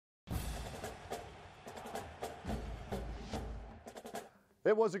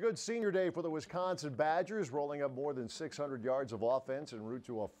It was a good senior day for the Wisconsin Badgers, rolling up more than 600 yards of offense en route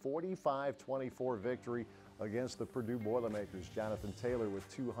to a 45-24 victory against the Purdue Boilermakers. Jonathan Taylor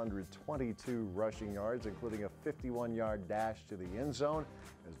with 222 rushing yards, including a 51-yard dash to the end zone,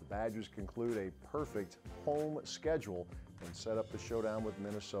 as the Badgers conclude a perfect home schedule and set up the showdown with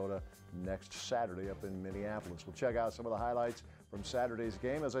Minnesota next Saturday up in Minneapolis. We'll check out some of the highlights from Saturday's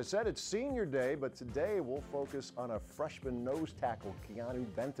game. As I said, it's senior day, but today we'll focus on a freshman nose tackle, Keeanu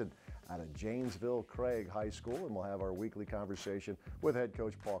Benton, out of Janesville Craig High School, and we'll have our weekly conversation with head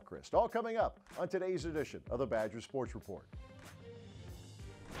coach Paul Chryst. All coming up on today's edition of the Badgers Sports Report.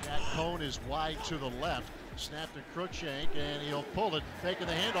 Jack Cohn is wide to the left, snapped to Cruikshank, and he'll pull it, taking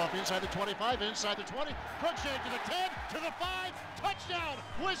the handoff inside the 25, inside the 20, Cruikshank to the 10, to the 5, touchdown,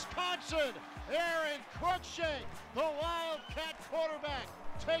 Wisconsin! Aaron Cruikshank, the Wildcat quarterback,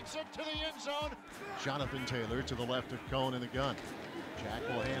 takes it to the end zone. Jonathan Taylor to the left of Cohn in the gun. Jack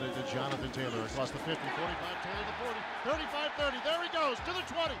will hand it to Jonathan Taylor across the 50, 45, Taylor the 40, 35, 30. There he goes to the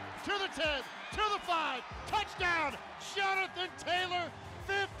 20, to the 10, to the 5. Touchdown, Jonathan Taylor,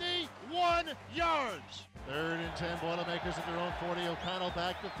 51 yards. 3rd and 10, Boilermakers at their own 40. O'Connell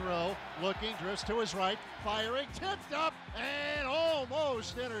back to throw, looking, drifts to his right, firing, tipped up, and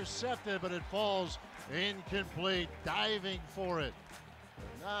almost intercepted, but it falls incomplete, diving for it.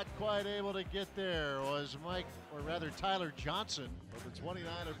 Not quite able to get there was Tyler Johnson of the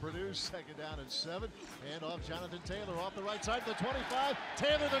 29 of Purdue, 2nd down and 7. Hand off Jonathan Taylor off the right side to the 25.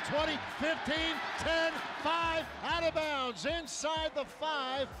 Taylor the 20, 15, 10, 5, out of bounds inside the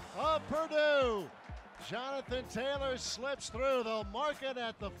 5 of Purdue. Jonathan Taylor slips through. They'll mark it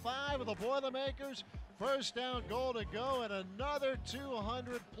at the 5 of the Boilermakers. 1st down goal to go, and another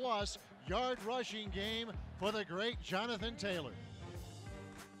 200-plus yard rushing game for the great Jonathan Taylor.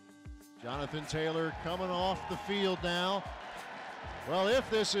 Jonathan Taylor coming off the field now. Well, if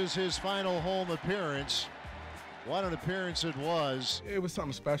this is his final home appearance, what an appearance it was. It was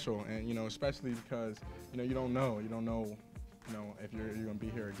something special, and especially because you don't know if you're going to be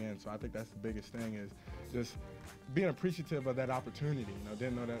here again. So I think that's the biggest thing, is just being appreciative of that opportunity.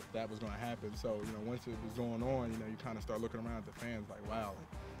 Didn't know that was going to happen. So once it was going on, you kind of start looking around at the fans like, wow.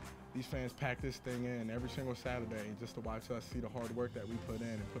 These fans pack this thing in every single Saturday just to watch us see the hard work that we put in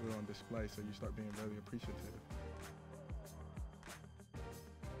and put it on display, so you start being really appreciative.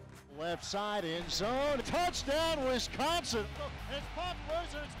 Left side end zone, touchdown Wisconsin. It's popped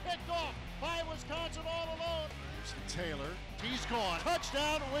loose and it's picked off by Wisconsin all alone. Here's the Taylor, he's gone.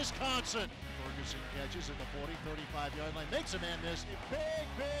 Touchdown Wisconsin. Ferguson catches at the 40, 35-yard line, makes a man miss. A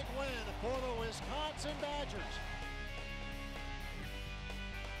big win for the Wisconsin Badgers.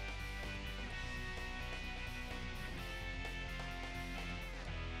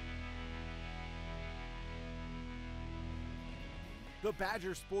 The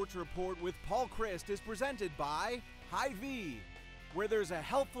Badger Sports Report with Paul Chryst is presented by Hy-Vee, where there's a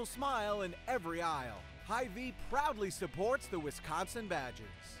helpful smile in every aisle. Hy-Vee proudly supports the Wisconsin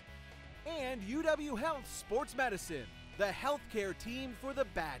Badgers. And UW Health Sports Medicine, the healthcare team for the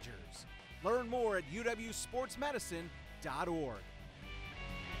Badgers. Learn more at uwsportsmedicine.org.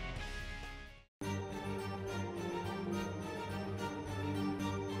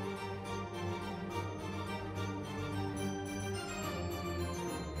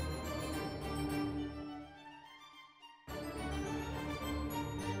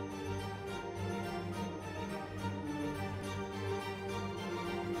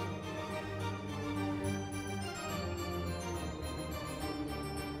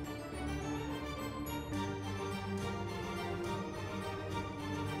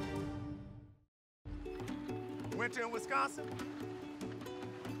 Winter in Wisconsin,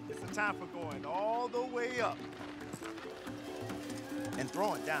 it's a time for going all the way up and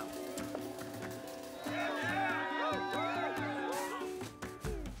throwing down.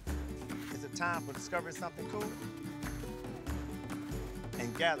 It's a time for discovering something cool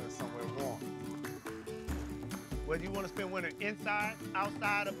and gathering somewhere warm. Whether you want to spend winter inside,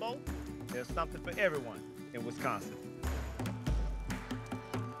 outside, or both, there's something for everyone in Wisconsin.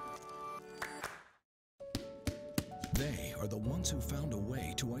 They are the ones who found a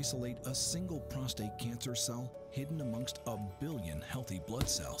way to isolate a single prostate cancer cell hidden amongst a billion healthy blood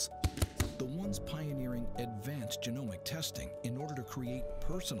cells. The ones pioneering advanced genomic testing in order to create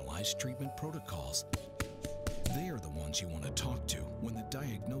personalized treatment protocols. They are the ones you want to talk to when the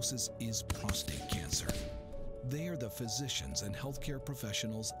diagnosis is prostate cancer. They are the physicians and healthcare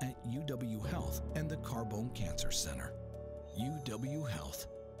professionals at UW Health and the Carbone Cancer Center. UW Health.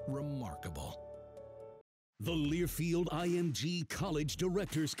 Remarkable. The Learfield IMG College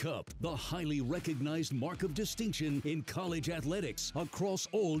Directors Cup, the highly recognized mark of distinction in college athletics across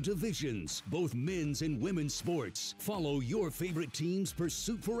all divisions, both men's and women's sports. Follow your favorite team's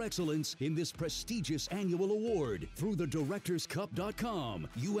pursuit for excellence in this prestigious annual award through thedirectorscup.com,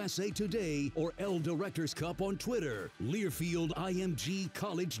 USA Today, or L Directors Cup on Twitter. Learfield IMG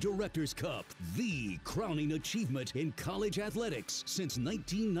College Directors Cup, the crowning achievement in college athletics since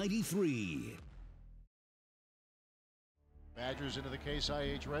 1993. Badgers into the Case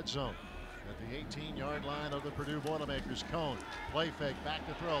IH red zone at the 18-yard line of the Purdue Boilermakers. Cone, play fake, back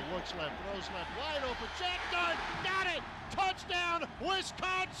to throw, looks left, throws left, wide open, Jack Dart, got it! Touchdown,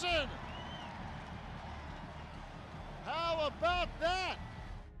 Wisconsin! How about that?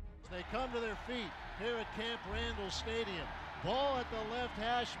 They come to their feet here at Camp Randall Stadium. Ball at the left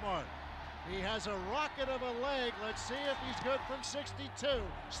hash mark. He has a rocket of a leg. Let's see if he's good from 62.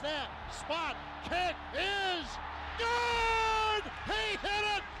 Snap, spot, kick is good! He hit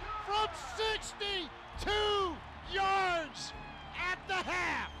it from 62 yards at the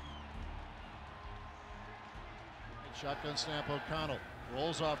half. Shotgun snap, O'Connell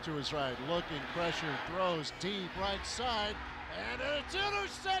rolls off to his right, looking, pressure, throws deep right side, and it's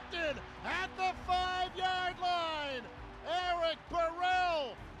intercepted at the 5-yard line. Eric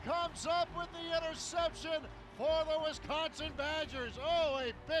Burrell comes up with the interception for the Wisconsin Badgers. Oh,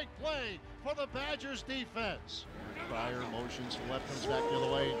 a big play for the Badgers defense. Pryor motions left, comes back the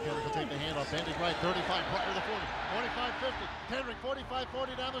other way. Kendrick will take the handoff, bending right, 35, Pryor to the 40, 45-50. Kendrick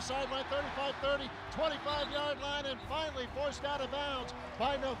 45-40 down the sideline, 35-30, 25-yard line, and finally forced out of bounds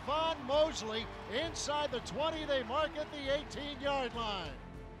by Navon Mosley. Inside the 20, they mark at the 18-yard line.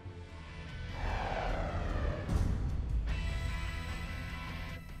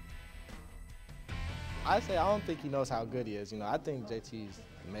 I don't think he knows how good he is. I think JT's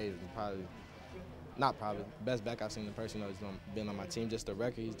amazing. Probably best back I've seen in person. He's been on my team. Just the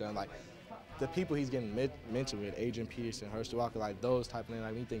record he's done, like the people he's getting mentioned with, Adrian Peterson, Herschel Walker, like those type of things.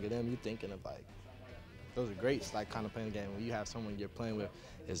 Like when you think of them, you're thinking of like those are greats. Like kind of playing the game when you have someone you're playing with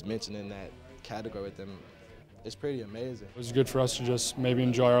is mentioned in that category with them. It's pretty amazing. It was good for us to just maybe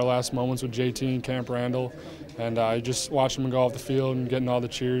enjoy our last moments with JT and Camp Randall, and I just watching him go off the field and getting all the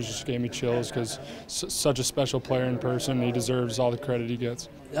cheers just gave me chills because such a special player in person. He deserves all the credit he gets.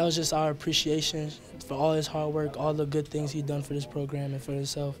 That was just our appreciation for all his hard work, all the good things he's done for this program and for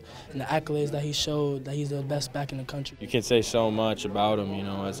himself, and the accolades that he showed that he's the best back in the country. You can say so much about him,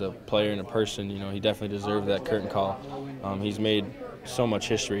 as a player and a person. He definitely deserved that curtain call. He's made so much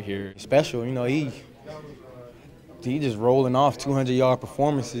history here. Special, he just rolling off 200-yard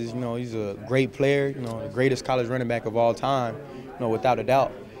performances. He's a great player, the greatest college running back of all time, without a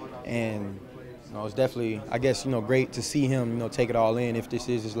doubt. And, it's definitely, I guess, great to see him, take it all in if this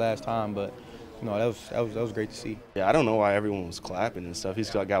is his last time. But, that was great to see. Yeah, I don't know why everyone was clapping and stuff. He's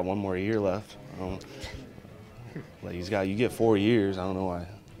got one more year left. You get 4 years. I don't know why.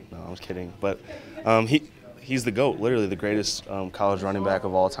 No, I was kidding. But he's the GOAT, literally the greatest college running back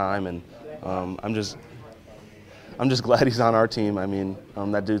of all time. And I'm just glad he's on our team. I mean,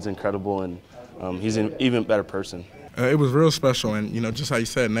 that dude's incredible, and he's an even better person. It was real special, and, just how you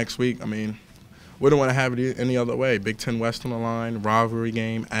said, next week, we don't want to have it any other way. Big Ten West on the line, rivalry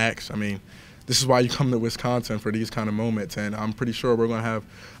game, axe. This is why you come to Wisconsin for these kind of moments, and I'm pretty sure we're going to have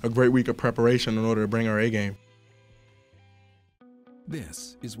a great week of preparation in order to bring our A game.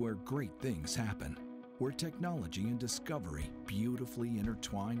 This is where great things happen, where technology and discovery beautifully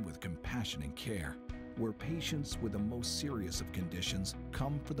intertwine with compassion and care, where patients with the most serious of conditions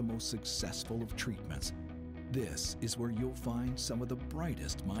come for the most successful of treatments. This is where you'll find some of the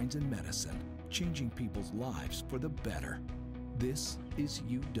brightest minds in medicine, changing people's lives for the better. This is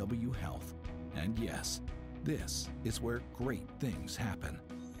UW Health. And yes, this is where great things happen.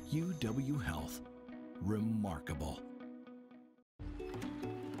 UW Health. Remarkable.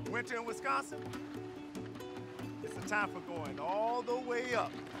 Winter in Wisconsin, it's a time for going all the way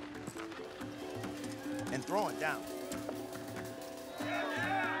up and throwing down.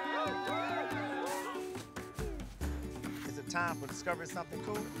 It's a time for discovering something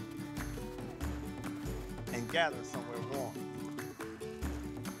cool and gathering somewhere warm.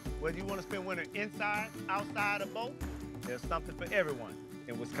 Whether you want to spend winter inside, outside, or both, there's something for everyone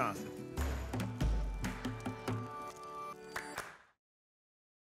in Wisconsin.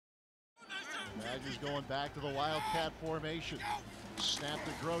 Badgers going back to the Wildcat formation. Snap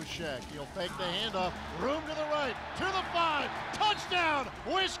to Groshek. He'll fake the handoff. Room to the right. To the 5. Touchdown,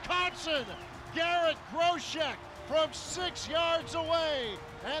 Wisconsin. Garrett Groshek from 6 yards away.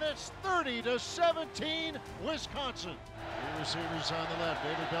 And it's 30-17, Wisconsin. Three receivers on the left.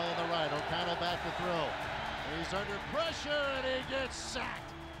 David Bell on the right. O'Connell back to throw. He's under pressure, and he gets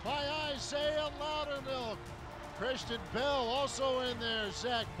sacked by Isaiah Loudermilk. Christian Bell also in there.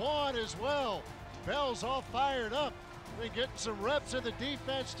 Zach Vaughn as well. Bell's all fired up. Been getting some reps in the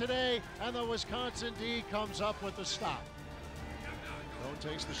defense today, and the Wisconsin D comes up with the stop. Cone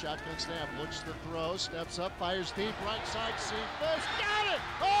takes the shotgun snap, looks the throw, steps up, fires deep, right side, Cephas. Got it!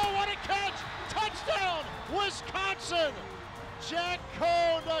 Oh, what a catch! Touchdown, Wisconsin! Jack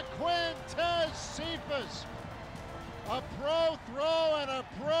Cone to Quintez Cephas. A pro throw and a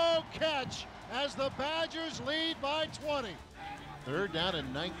pro catch as the Badgers lead by 20. Third down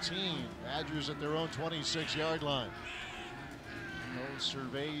and 19. Badgers at their own 26-yard line. Cone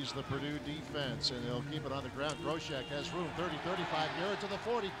surveys the Purdue defense, and they'll keep it on the ground. Groshek has room, 30, 35 yards to the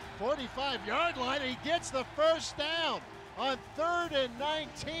 40, 45-yard line. He gets the first down. On 3rd and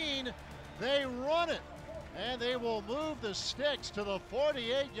 19, they run it, and they will move the sticks to the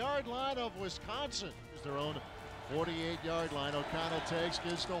 48-yard line of Wisconsin. It's their own 48-yard line. O'Connell takes,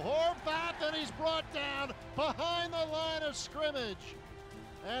 gives to Horvath, and he's brought down behind the line of scrimmage.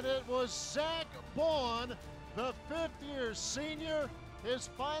 And it was Zach Vaughn, the fifth-year senior, his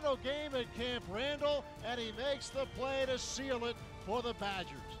final game at Camp Randall, and he makes the play to seal it for the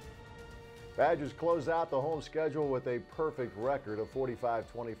Badgers. Badgers close out the home schedule with a perfect record, a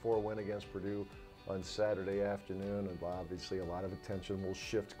 45-24 win against Purdue on Saturday afternoon, and obviously a lot of attention will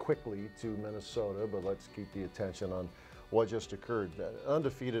shift quickly to Minnesota, but let's keep the attention on what just occurred.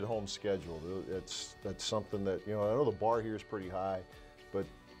 Undefeated home schedule, that's something that, you know, I know the bar here is pretty high, but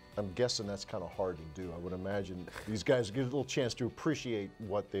I'm guessing that's kind of hard to do. I would imagine these guys get a little chance to appreciate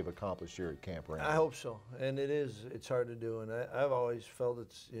what they've accomplished here at Camp Randall. I hope so, and it's hard to do, and I've always felt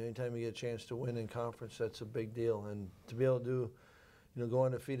it's, you know, anytime you get a chance to win in conference, that's a big deal, and to be able to do, you know, go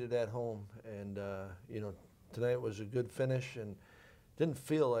undefeated at home, and you know, tonight was a good finish, and didn't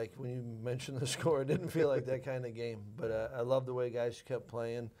feel like, when you mentioned the score, it didn't feel like that kind of game, but I love the way guys kept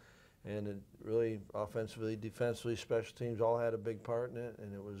playing, and it really, offensively, defensively, special teams all had a big part in it,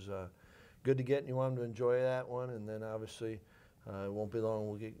 and it was good to get, and you want them to enjoy that one, and then obviously it won't be long,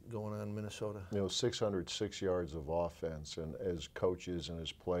 we'll get going on Minnesota. You know, 606 yards of offense, and as coaches and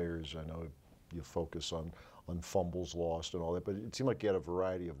as players, I know you focus on fumbles lost and all that, but it seemed like you had a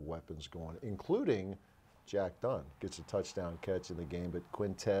variety of weapons going, including Jack Dunn gets a touchdown catch in the game, but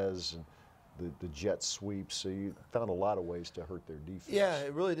Quintez and the jet sweeps, so you found a lot of ways to hurt their defense. Yeah,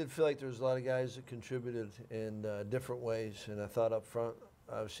 it really did feel like there was a lot of guys that contributed in different ways, and I thought up front,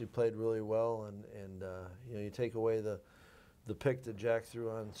 obviously played really well, and you know, you take away the pick that Jack threw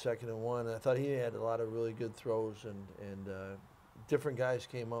on 2nd and 1, and I thought he had a lot of really good throws, and different guys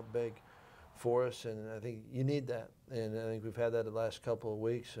came up big for us, and I think you need that, and I think we've had that the last couple of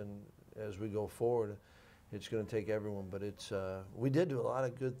weeks, and as we go forward, it's going to take everyone, but it's we did do a lot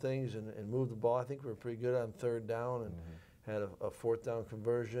of good things and move the ball. I think we were pretty good on 3rd down and had a 4th down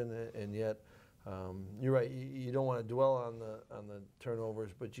conversion, and yet you're right, you don't want to dwell on the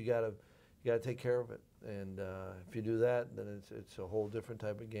turnovers, but you got to take care of it, and if you do that, then it's a whole different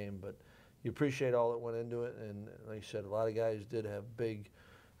type of game, but you appreciate all that went into it, and like you said, a lot of guys did have big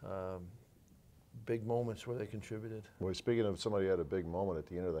moments where they contributed. Well, speaking of somebody who had a big moment at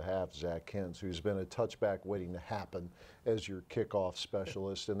the end of the half, Zach Kentz, who's been a touchback waiting to happen as your kickoff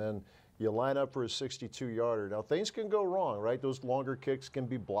specialist, and then you line up for a 62-yarder. Now, things can go wrong, right? Those longer kicks can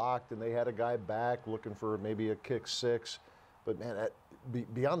be blocked, and they had a guy back looking for maybe a kick 6. But, man,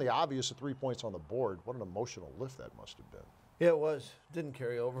 beyond the obvious, the 3 points on the board, what an emotional lift that must have been. Yeah, it was. Didn't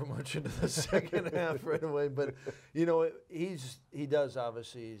carry over much into the second half right away, but you know, he does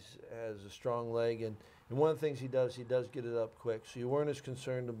obviously has a strong leg, and one of the things he does get it up quick. So you weren't as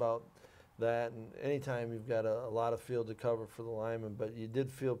concerned about that, and anytime you've got a lot of field to cover for the lineman, but you did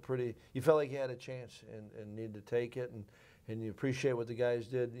feel you felt like you had a chance and needed to take it, and you appreciate what the guys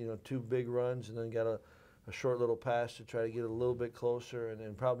did. You know, 2 big runs, and then got a short little pass to try to get a little bit closer,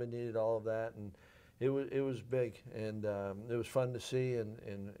 and probably needed all of that. And it was big, and it was fun to see,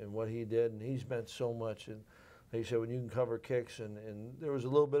 and what he did, and he's meant so much. And like you said, when you can cover kicks, and there was a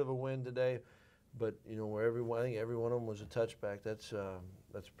little bit of a win today, but you know, where I think every one of them was a touchback.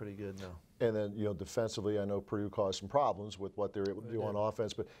 That's pretty good now. And then, you know, defensively, I know Purdue caused some problems with what they were able to do on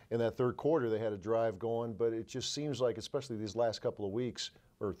offense, but in that 3rd quarter, they had a drive going. But it just seems like, especially these last couple of weeks,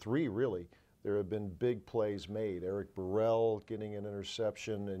 or 3 really, there have been big plays made. Eric Burrell getting an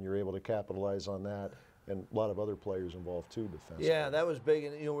interception, and you're able to capitalize on that, and a lot of other players involved too defensively. Yeah, that was big,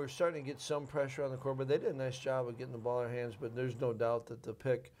 and you know, we're starting to get some pressure on the court, but they did a nice job of getting the ball in their hands. But there's no doubt that the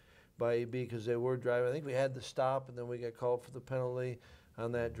pick by AB, because they were driving, I think we had the stop, and then we got called for the penalty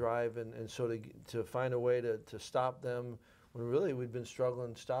on that drive, and so to find a way to stop them when really we'd been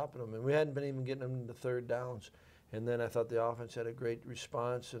struggling stopping them, and we hadn't been even getting them into third downs. And then I thought the offense had a great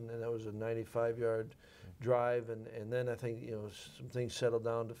response, and that was a 95-yard drive. And then I think, you know, some things settled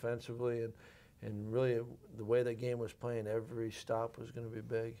down defensively, and really the way the game was playing, every stop was going to be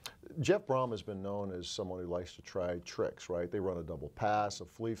big. Jeff Brom has been known as someone who likes to try tricks, right? They run a double pass, a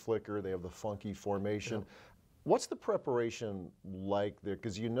flea flicker, they have the funky formation. Yeah. What's the preparation like there?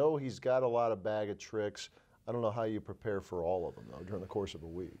 Because you know he's got a lot of bag of tricks. I don't know how you prepare for all of them, though, during the course of a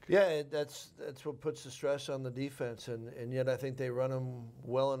week. Yeah, that's what puts the stress on the defense, and yet I think they run them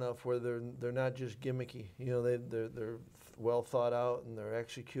well enough where they're not just gimmicky. You know, they're well thought out and they're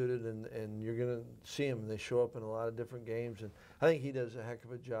executed, and you're going to see them. They show up in a lot of different games, and I think he does a heck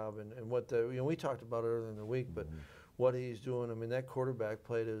of a job. And what we talked about earlier in the week, but what he's doing, I mean, that quarterback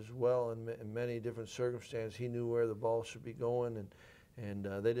played as well in many different circumstances. He knew where the ball should be going, and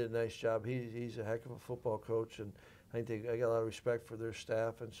they did a nice job. He's a heck of a football coach, and I think I got a lot of respect for their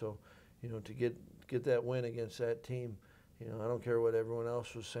staff. And so, you know, to get that win against that team, you know, I don't care what everyone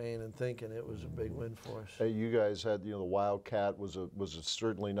else was saying and thinking, it was a big win for us. Hey, you guys had, you know, the Wildcat was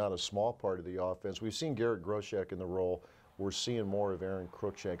certainly not a small part of the offense. We've seen Garrett Groshek in the role. We're seeing more of Aaron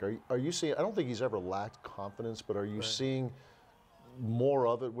Cruikshank. Are you seeing? I don't think he's ever lacked confidence, but are you seeing more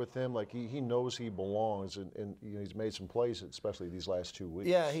of it with him? Like he knows he belongs, and you know, he's made some plays, especially these last 2 weeks.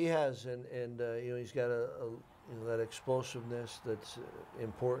 Yeah, he has, and you know, he's got you know, that explosiveness that's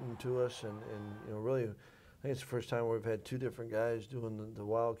important to us, and you know, really, I think it's the first time we've had two different guys doing the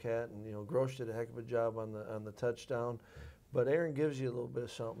Wildcat, and you know, Grosh did a heck of a job on the touchdown, but Aaron gives you a little bit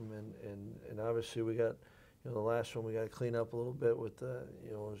of something, and obviously we got, you know, the last one we got to clean up a little bit with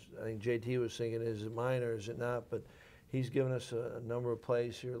you know, I think JT was thinking, is it mine or is it not? But he's given us a number of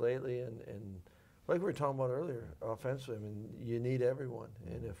plays here lately, and like we were talking about earlier, offensively, I mean, you need everyone,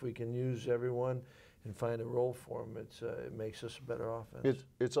 and if we can use everyone and find a role for them, it makes us a better offense.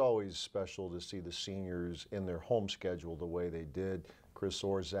 It's always special to see the seniors in their home schedule the way they did. Chris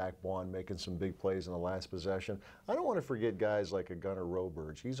Orr, Zach Bond making some big plays in the last possession. I don't want to forget guys like a Gunnar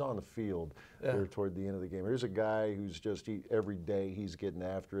Roberge. He's on the field there toward the end of the game. Here's a guy who's just, every day he's getting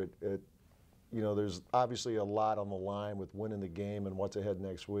after it. You know, there's obviously a lot on the line with winning the game and what's ahead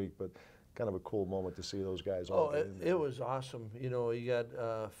next week, but kind of a cool moment to see those guys all get in there. It was awesome. You know, you got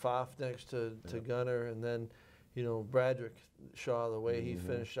Pfaff next to Gunnar, and then, you know, Bradrick Shaw, the way he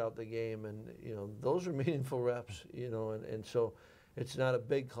finished out the game, and, you know, those are meaningful reps, you know, and so it's not a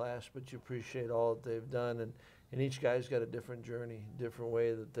big class, but you appreciate all that they've done, and each guy's got a different journey, different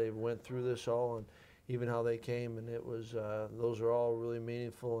way that they went through this all, and even how they came, and it was, those are all really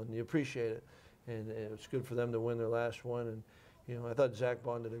meaningful, and you appreciate it, and it's good for them to win their last one, and, you know, I thought Zach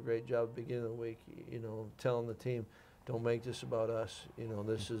Bond did a great job at the beginning of the week, you know, telling the team, don't make this about us, you know,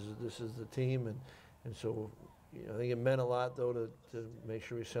 this is the team, and so, you know, I think it meant a lot, though, to make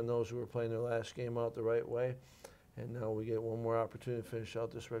sure we send those who were playing their last game out the right way. And now we get one more opportunity to finish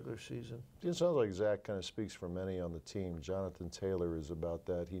out this regular season. It sounds like Zach kind of speaks for many on the team. Jonathan Taylor is about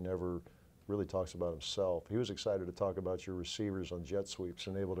that. He never really talks about himself. He was excited to talk about your receivers on jet sweeps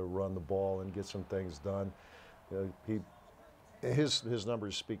and able to run the ball and get some things done. You know, his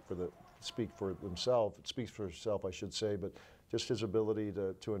numbers speak for themselves. It speaks for itself, I should say, but just his ability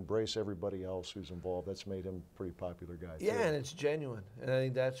to embrace everybody else who's involved, that's made him a pretty popular guy. Yeah, too. and it's genuine, and I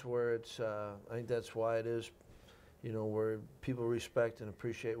think that's where it's. I think that's why it is. You know, where people respect and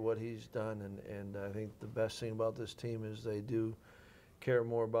appreciate what he's done, and I think the best thing about this team is they do care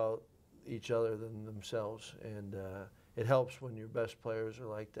more about each other than themselves, and it helps when your best players are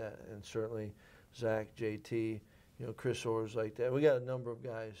like that, and certainly Zach, JT, you know, Chris Orr's like that. We got a number of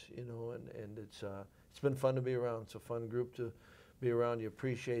guys, you know, and it's been fun to be around. It's a fun group to be around. You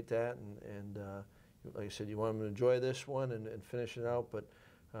appreciate that, and like I said, you want them to enjoy this one and finish it out, but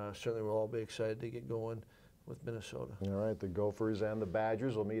certainly we'll all be excited to get going with Minnesota. All right, the Gophers and the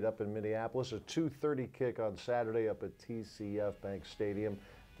Badgers will meet up in Minneapolis. A 2:30 kick on Saturday up at TCF Bank Stadium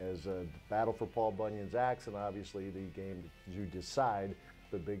as a battle for Paul Bunyan's axe, and obviously the game to decide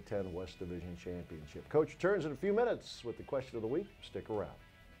the Big Ten West Division Championship. Coach returns in a few minutes with the question of the week. Stick around.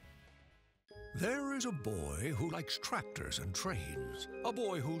 There is a boy who likes tractors and trains, a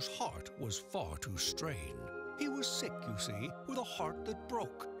boy whose heart was far too strained. He was sick, you see, with a heart that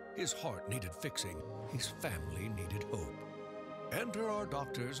broke. His heart needed fixing, his family needed hope. Enter our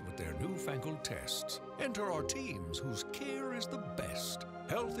doctors with their newfangled tests. Enter our teams whose care is the best.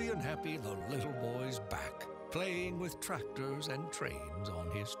 Healthy and happy, the little boy's back, playing with tractors and trains on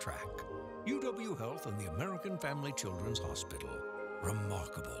his track. UW Health and the American Family Children's Hospital.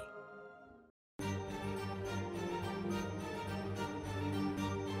 Remarkable.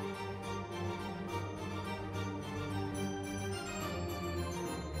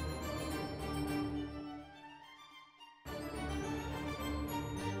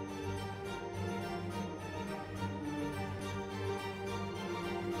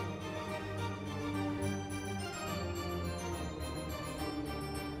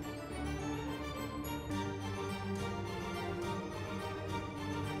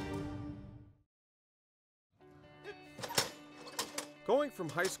 Going from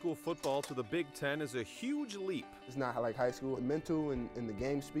high school football to the Big Ten is a huge leap. It's not like high school. Mental and the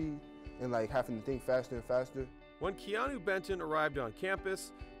game speed and like having to think faster and faster. When Keeanu Benton arrived on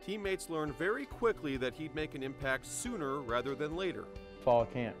campus, teammates learned very quickly that he'd make an impact sooner rather than later. Fall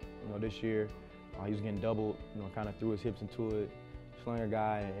camp, this year, he was getting doubled, kind of threw his hips into it, slinger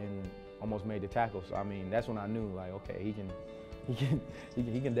guy, and almost made the tackle. So I mean, that's when I knew, like, okay, he can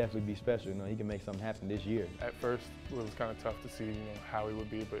definitely be special. He can make something happen this year. At first, it was kind of tough to see, how he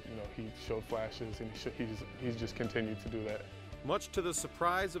would be, but he showed flashes, and he's just continued to do that. Much to the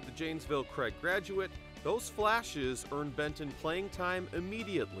surprise of the Janesville Craig graduate, those flashes earned Benton playing time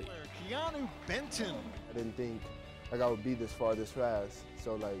immediately. Keeanu Benton. I didn't think I would be this far this fast.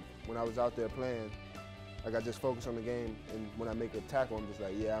 So when I was out there playing, I just focused on the game, and when I make a tackle, I'm just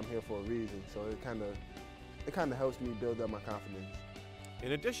like, yeah, I'm here for a reason. So it kind of helps me build up my confidence.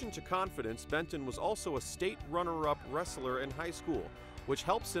 In addition to confidence, Benton was also a state runner-up wrestler in high school, which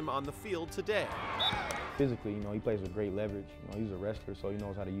helps him on the field today. Physically, he plays with great leverage. He's a wrestler, so he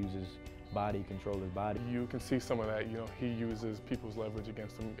knows how to use his body, control his body. You can see some of that. He uses people's leverage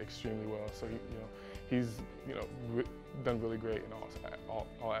against him extremely well. So he's done really great in all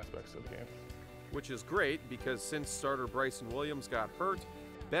aspects of the game. Which is great because since starter Bryson Williams got hurt,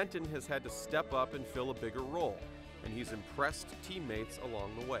 Benton has had to step up and fill a bigger role, and he's impressed teammates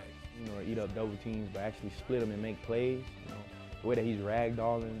along the way. Eat up double teams, but actually split them and make plays. The way that he's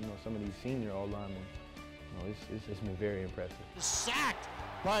ragdolling, some of these senior O-linemen, it's been very impressive. Sacked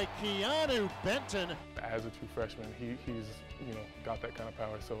by Keeanu Benton. As a true freshman, he's got that kind of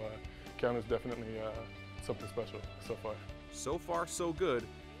power. So Keanu's definitely something special so far. So far, so good.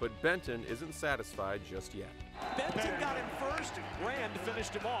 But Benton isn't satisfied just yet. Benton got him first, Rand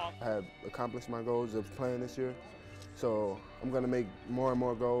finished him off. I have accomplished my goals of playing this year, so I'm going to make more and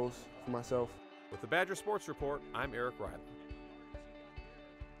more goals for myself. With the Badger Sports Report, I'm Eric Riley.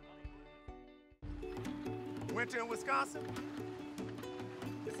 Winter in Wisconsin,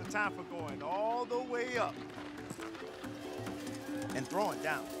 it's a time for going all the way up and throwing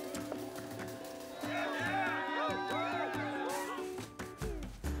down.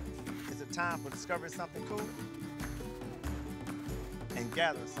 Time for discovering something cool and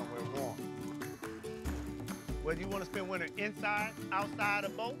gathering somewhere warm. Whether you want to spend winter inside, outside, or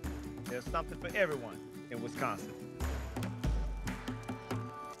both, there's something for everyone in Wisconsin.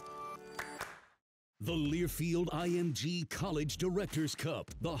 The Learfield IMG College Directors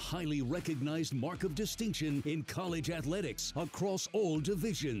Cup, the highly recognized mark of distinction in college athletics across all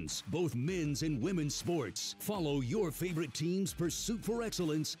divisions, both men's and women's sports. Follow your favorite team's pursuit for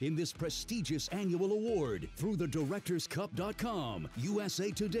excellence in this prestigious annual award through thedirectorscup.com, USA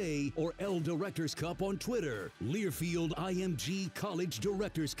Today, or L Directors Cup on Twitter. Learfield IMG College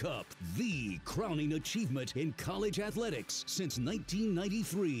Directors Cup, the crowning achievement in college athletics since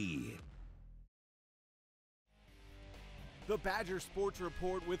 1993. The Badger Sports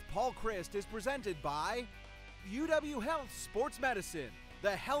Report with Paul Chryst is presented by UW Health Sports Medicine,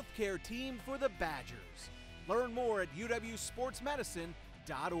 the healthcare team for the Badgers. Learn more at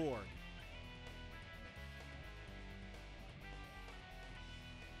uwsportsmedicine.org.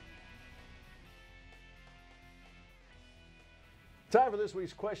 Time for this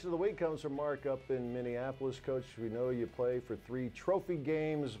week's question of the week comes from Mark up in Minneapolis. Coach, we know you play for 3 trophy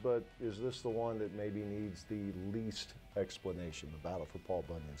games, but is this the one that maybe needs the least explanation, the battle for Paul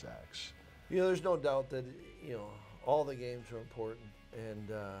Bunyan's axe? There's no doubt that, all the games are important. And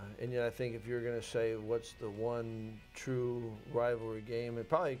yet I think if you're going to say what's the one true rivalry game, and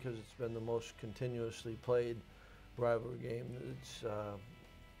probably because it's been the most continuously played rivalry game, it's the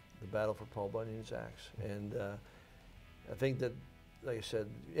battle for Paul Bunyan's axe. And I think that, like I said,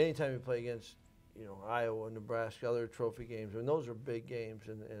 anytime you play against, Iowa, Nebraska, other trophy games, those are big games,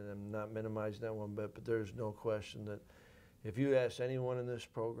 and I'm not minimizing that one bit, but there's no question that if you ask anyone in this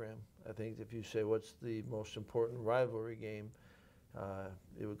program, I think if you say what's the most important rivalry game,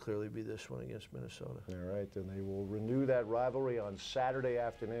 it would clearly be this one against Minnesota. All right, then they will renew that rivalry on Saturday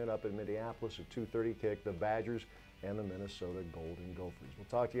afternoon up in Minneapolis at 2:30 kick, the Badgers and the Minnesota Golden Gophers. We'll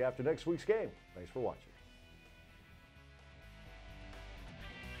talk to you after next week's game. Thanks for watching.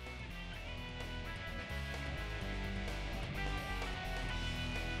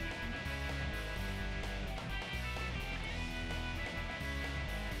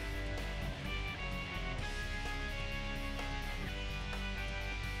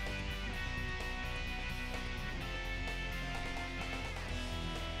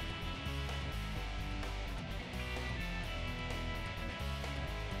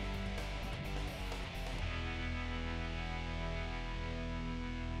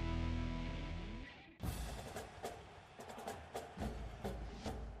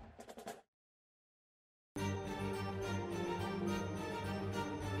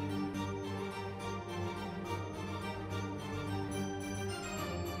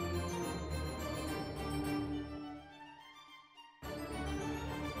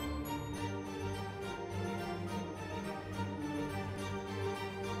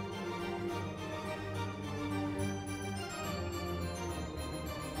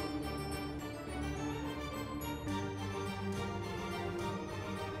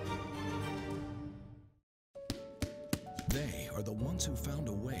 They are the ones who found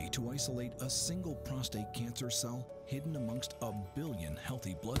a way to isolate a single prostate cancer cell hidden amongst a billion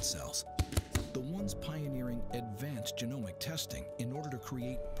healthy blood cells. The ones pioneering advanced genomic testing in order to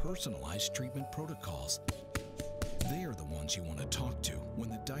create personalized treatment protocols. They are the ones you want to talk to when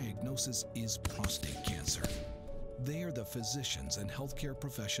the diagnosis is prostate cancer. They are the physicians and healthcare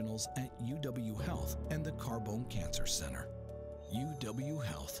professionals at UW Health and the Carbone Cancer Center. UW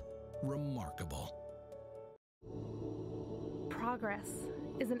Health. Remarkable. Progress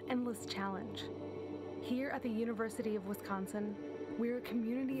is an endless challenge. Here at the University of Wisconsin, we're a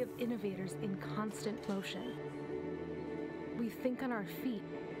community of innovators in constant motion. We think on our feet,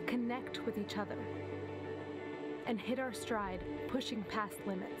 connect with each other, and hit our stride, pushing past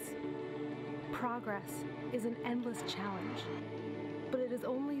limits. Progress is an endless challenge, but it is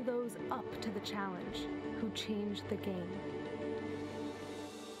only those up to the challenge who change the game.